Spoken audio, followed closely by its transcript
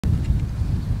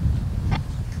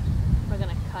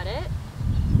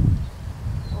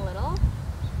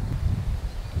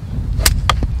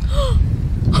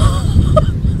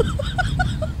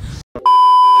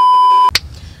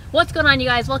on, you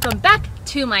guys? Welcome back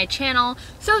to my channel.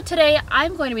 So today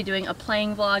I'm going to be doing a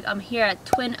playing vlog. I'm here at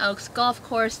Twin Oaks Golf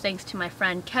Course thanks to my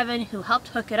friend Kevin who helped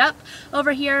hook it up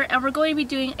over here, and we're going to be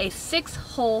doing a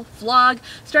 6-hole vlog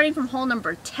starting from hole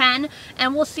number 10,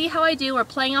 and we'll see how I do. We're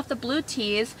playing off the blue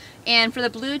tees, and for the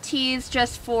blue tees,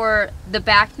 just for the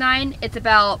back nine, it's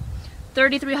about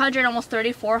 3,300, almost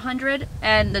 3,400,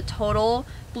 and the total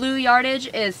blue yardage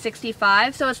is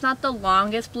 65, so it's not the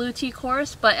longest blue tee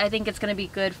course, but I think it's going to be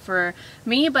good for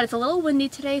me. But it's a little windy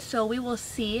today, so we will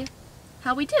see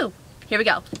how we do. Here we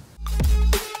go.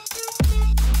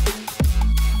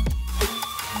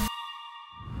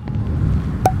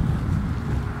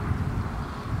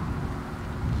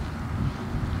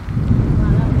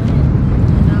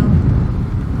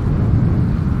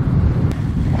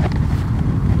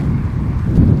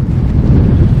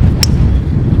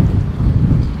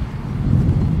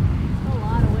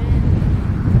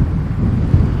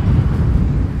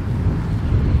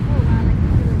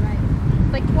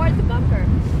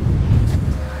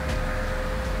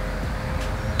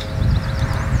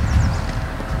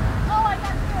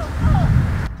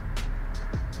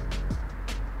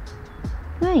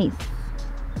 Nice.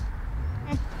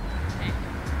 Okay.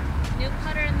 New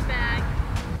putter in the bag.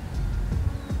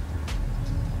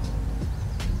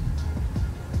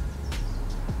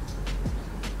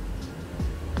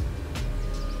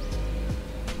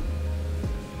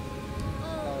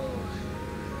 Oh,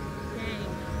 dang.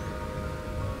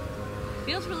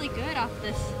 Feels really good off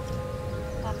this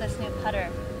new putter.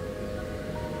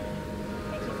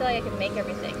 Makes me feel like I can make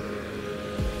everything.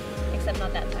 Except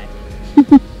not that time.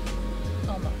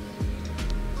 Almost.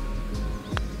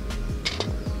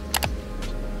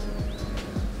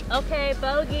 Okay,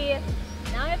 bogey.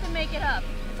 Now I have to make it up.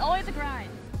 It's always a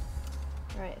grind.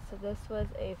 Alright, so this was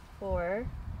a 4.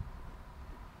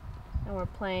 And we're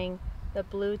playing the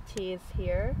blue tees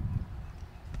here.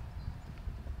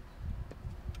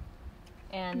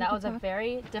 And that was a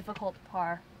very difficult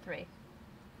par 3.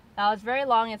 That was very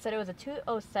long. It said it was a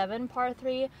 207 par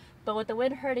 3, but with the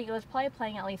wind hurting, it was probably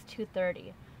playing at least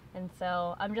 230. And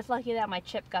so I'm just lucky that my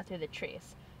chip got through the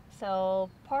trees. So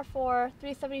par 4,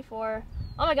 374.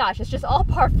 Oh my gosh, it's just all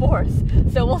par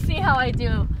 4s. So we'll see how I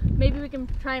do. Maybe we can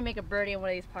try and make a birdie in one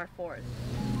of these par 4s.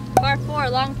 Par 4,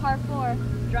 long par 4,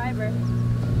 driver.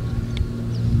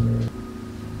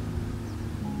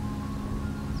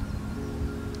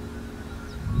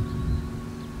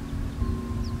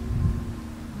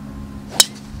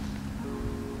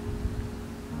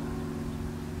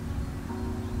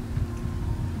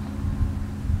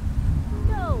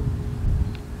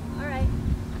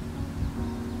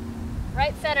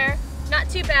 Right center, not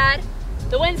too bad.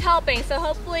 The wind's helping, so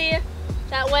hopefully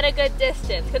that went a good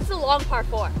distance, because it's a long par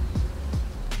 4.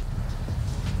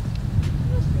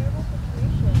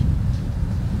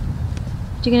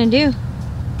 What you gonna do?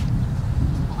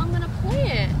 Well, I'm gonna play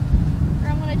it, or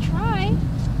I'm gonna try.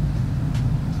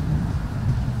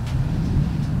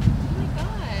 Oh my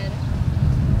god,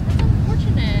 that's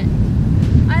unfortunate.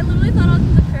 I literally thought I was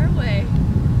in the fairway.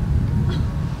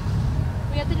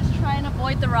 We have to just try and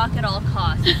avoid the rock at all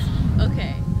costs.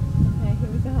 Okay. Okay, here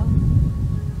we go.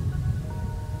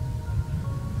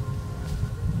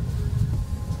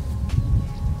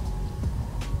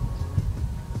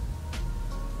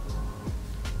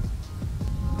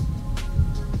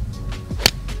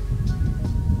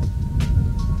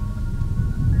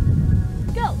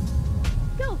 Go!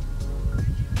 Go!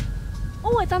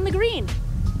 Oh, it's on the green!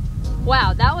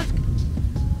 Wow, that was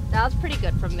pretty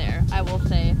good from there, I will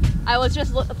say. I was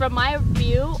just, from my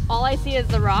view, all I see is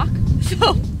the rock,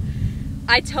 so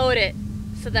I towed it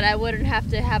so that I wouldn't have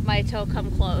to have my toe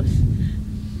come close.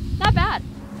 Not bad.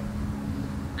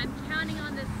 I'm counting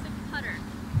on this 6 putter.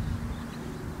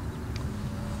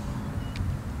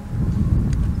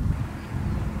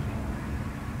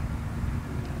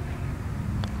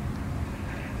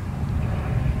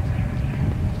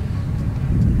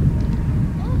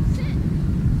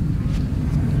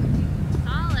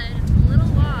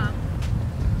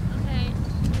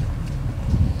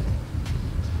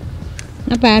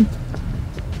 Not bad.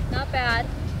 Not bad.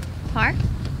 Par?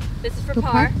 This is for Go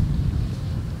par.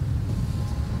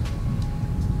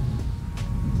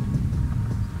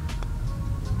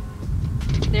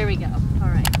 There we go. All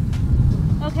right.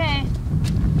 Okay.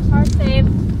 Par save.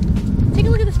 Take a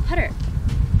look at this putter.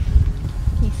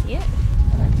 Can you see it?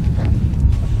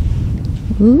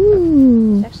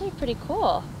 Ooh. It's actually pretty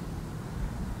cool.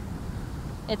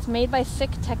 It's made by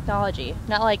Sick Technology.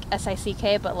 Not like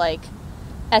S-I-C-K, but like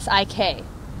S-I-K.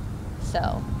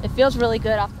 So it feels really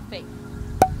good off the face.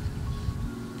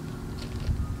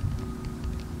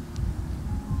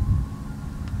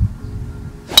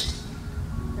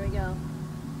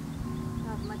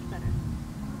 much better.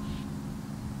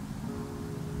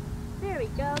 There we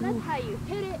go. That's how you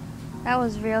hit it. That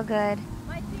was real good.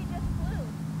 My tee just flew.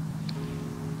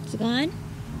 It's gone?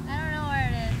 I don't know where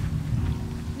it is.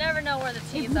 Never know where the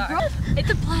tees are. It's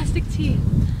a plastic tee.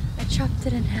 I chopped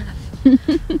it in half.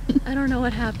 I don't know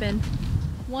what happened.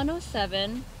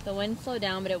 107. The wind slowed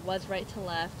down, but it was right to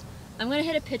left. I'm gonna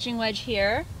hit a pitching wedge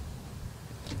here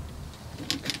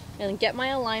and get my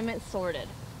alignment sorted.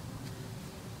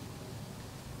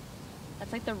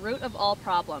 That's like the root of all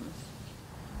problems.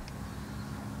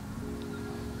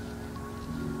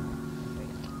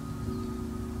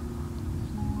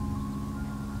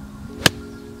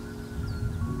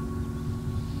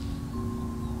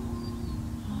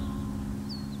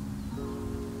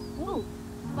 Whoa,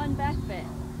 fun back fit.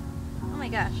 Oh my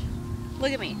gosh,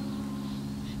 look at me.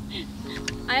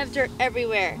 I have dirt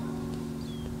everywhere.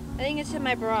 I think it's in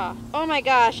my bra. Oh my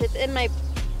gosh, it's in my boobs.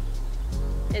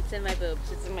 It's in my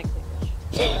cleavage.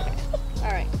 Okay.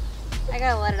 All right, I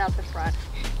gotta let it out the front.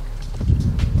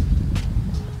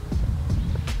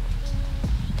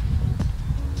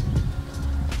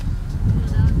 Oh,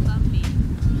 that was bumpy.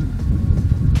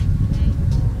 Okay,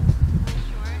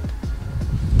 short.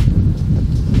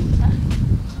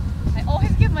 I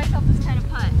always give myself this kind of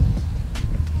putt.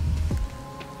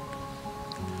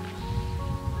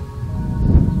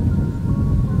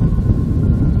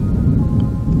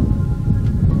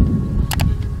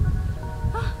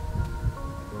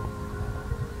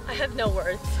 I have no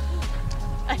words.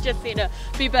 I just need to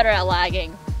be better at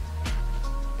lagging.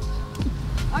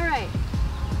 All right,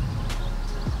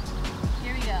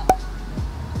 here we go.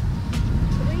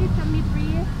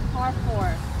 373, par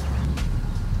 4.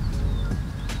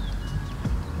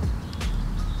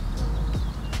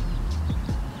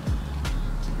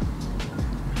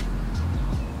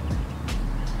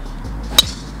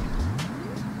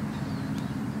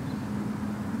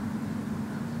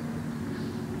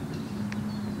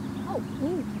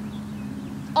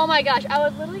 Oh my gosh, I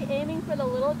was literally aiming for the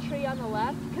little tree on the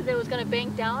left because it was gonna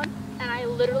bank down, and I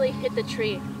literally hit the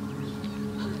tree.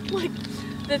 Like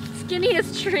the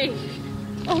skinniest tree.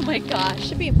 Oh my gosh.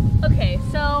 Should be okay,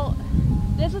 so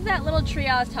this was that little tree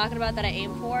I was talking about that I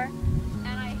aimed for, and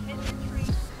I hit the tree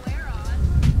square on,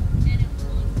 and it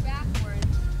flew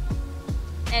backwards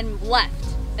and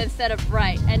left instead of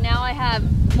right. And now I have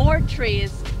more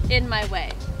trees in my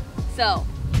way. So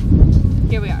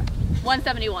here we are.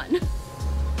 171. Maybe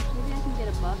I can get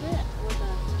above it with a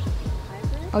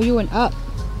hybrid? Oh, you went up. Yeah.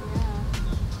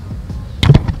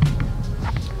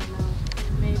 I don't know.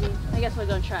 Maybe. I guess we're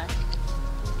gonna try.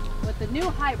 With the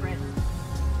new hybrid.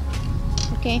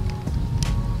 Okay.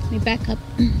 Let me back up.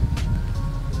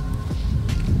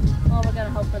 Well, we're gonna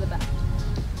hope for the best.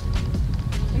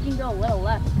 We can go a little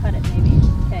left, cut it maybe.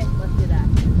 Okay, let's do that.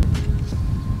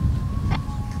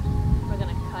 We're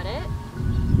gonna cut it.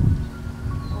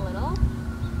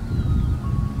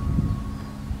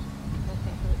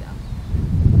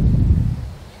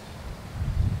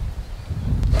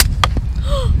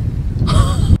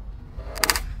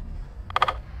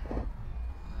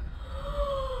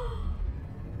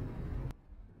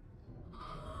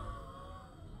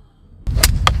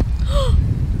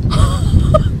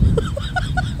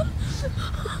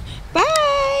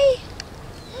 Bye!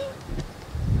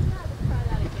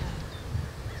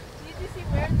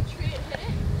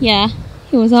 Yeah,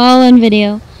 it was all on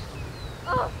video.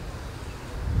 Oh.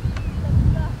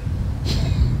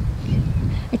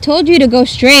 I told you to go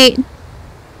straight.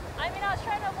 I mean, I was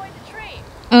trying to avoid the tree.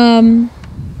 Oh,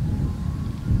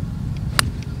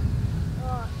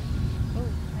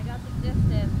 I got the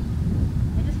distance.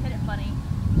 I just hit it funny.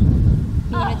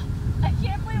 Oh, I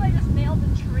can't believe I just nailed the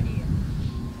tree.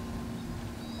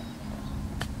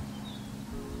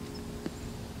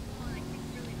 Oh, that kicked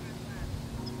really hard left.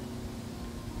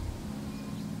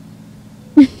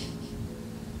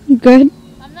 you good?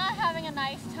 I'm not having a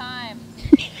nice time.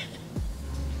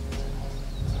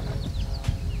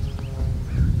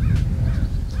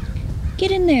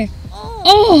 Get in there.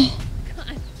 Oh!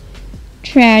 God.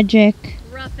 Tragic.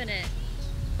 Roughing it.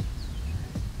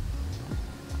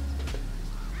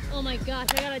 Oh my gosh,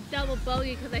 I got a double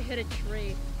bogey because I hit a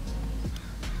tree.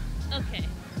 Okay.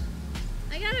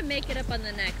 I gotta make it up on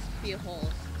the next few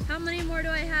holes. How many more do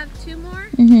I have? 2 more?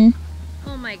 Mm-hmm.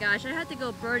 Oh my gosh, I had to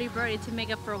go birdie birdie to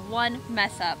make up for one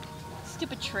mess up.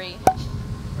 Stupid tree.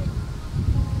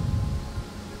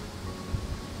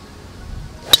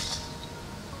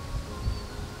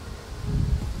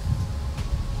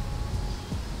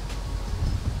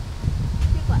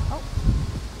 Oh.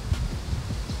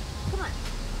 Come on.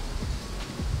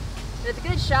 It's a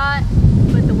good shot,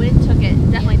 but the wind took it.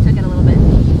 Definitely took it a little bit.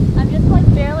 I'm just like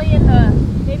barely in the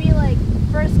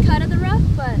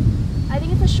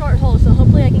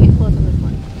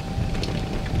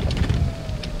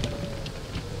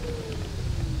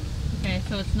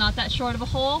not that short of a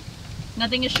hole.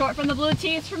 Nothing is short from the blue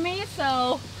tees for me,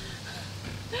 so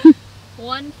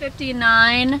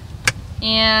 159,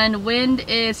 and wind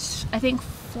is, I think,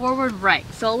 forward right,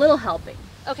 so a little helping.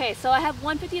 Okay, so I have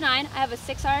 159. I have a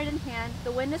 6-iron in hand.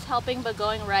 The wind is helping, but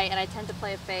going right, and I tend to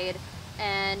play a fade.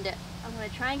 And I'm gonna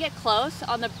try and get close.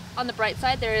 On the bright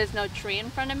side, there is no tree in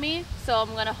front of me, so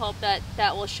I'm gonna hope that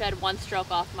that will shed one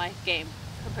stroke off my game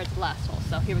compared to the last hole.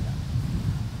 So here we go.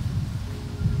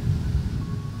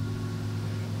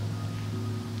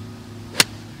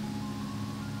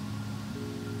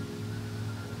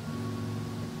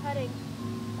 Putting.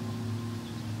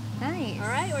 Nice. All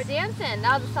right, we're dancing.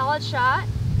 That was a solid shot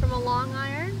from a long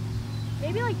iron,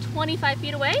 maybe like 25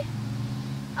 feet away.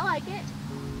 I like it.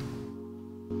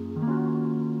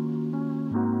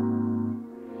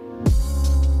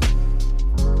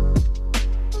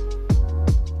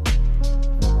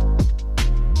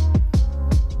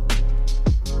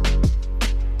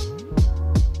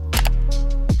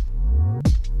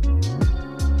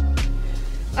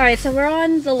 Alright, so we're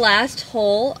on the last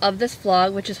hole of this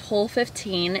vlog, which is hole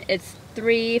 15. It's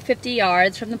 350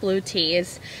 yards from the blue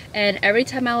tees, and every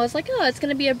time I was like, oh, it's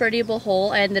going to be a birdieable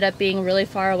hole, I ended up being really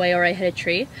far away or I hit a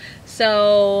tree.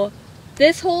 So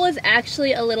this hole is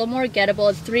actually a little more gettable.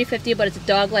 It's 350, but it's a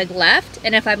dog leg left,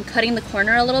 and if I'm cutting the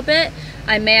corner a little bit,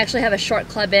 I may actually have a short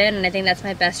club in, and I think that's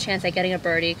my best chance at getting a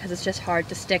birdie because it's just hard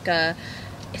to stick a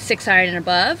 6-iron and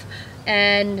above.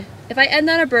 And if I end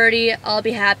on a birdie, I'll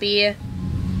be happy.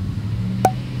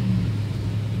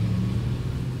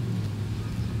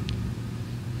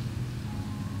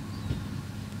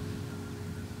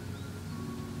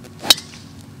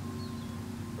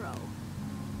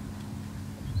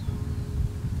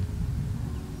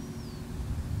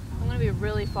 Be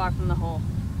really far from the hole,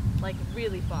 like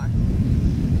really far.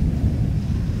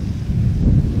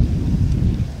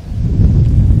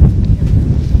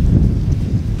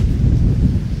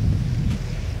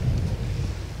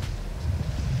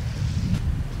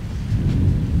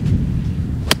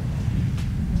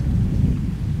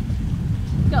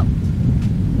 Go.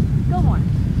 Go more.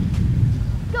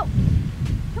 Go.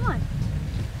 Come on.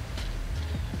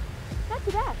 Not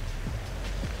too bad.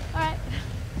 All right.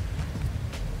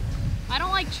 I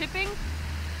don't like chipping,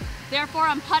 therefore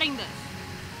I'm putting this.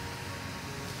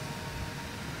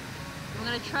 I'm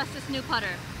gonna trust this new putter.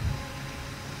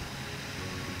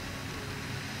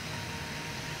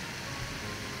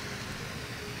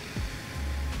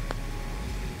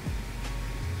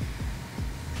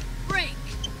 Break!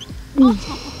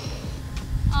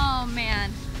 Oh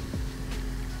man.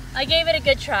 I gave it a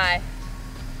good try.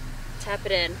 Tap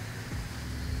it in.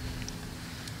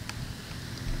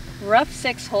 Rough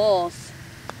 6 holes.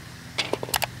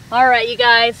 All right, you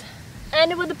guys,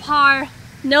 ended with a par.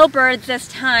 No birds this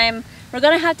time. We're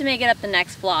gonna have to make it up the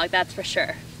next vlog, that's for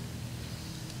sure.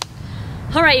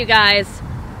 All right, you guys,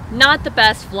 not the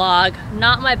best vlog,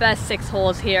 not my best 6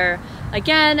 holes here.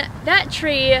 Again, that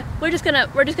tree, we're just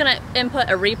gonna input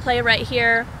a replay right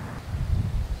here.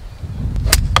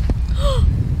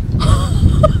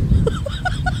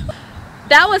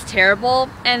 That was terrible,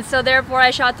 and so therefore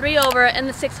I shot 3 over in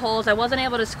the 6 holes. I wasn't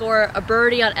able to score a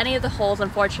birdie on any of the holes,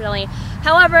 unfortunately.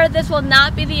 However, this will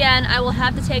not be the end. I will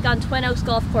have to take on Twin Oaks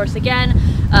Golf Course again.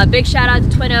 Big shout out to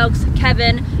Twin Oaks,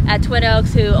 Kevin at Twin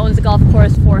Oaks, who owns the golf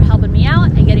course, for helping me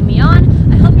out and getting me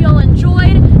on. I hope you all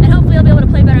enjoyed, and hopefully I'll be able to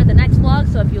play better at the next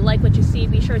vlog. So if you like what you see,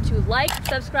 be sure to like,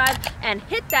 subscribe, and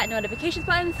hit that notifications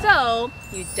button so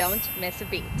you don't miss a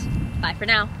beat. Bye for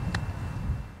now.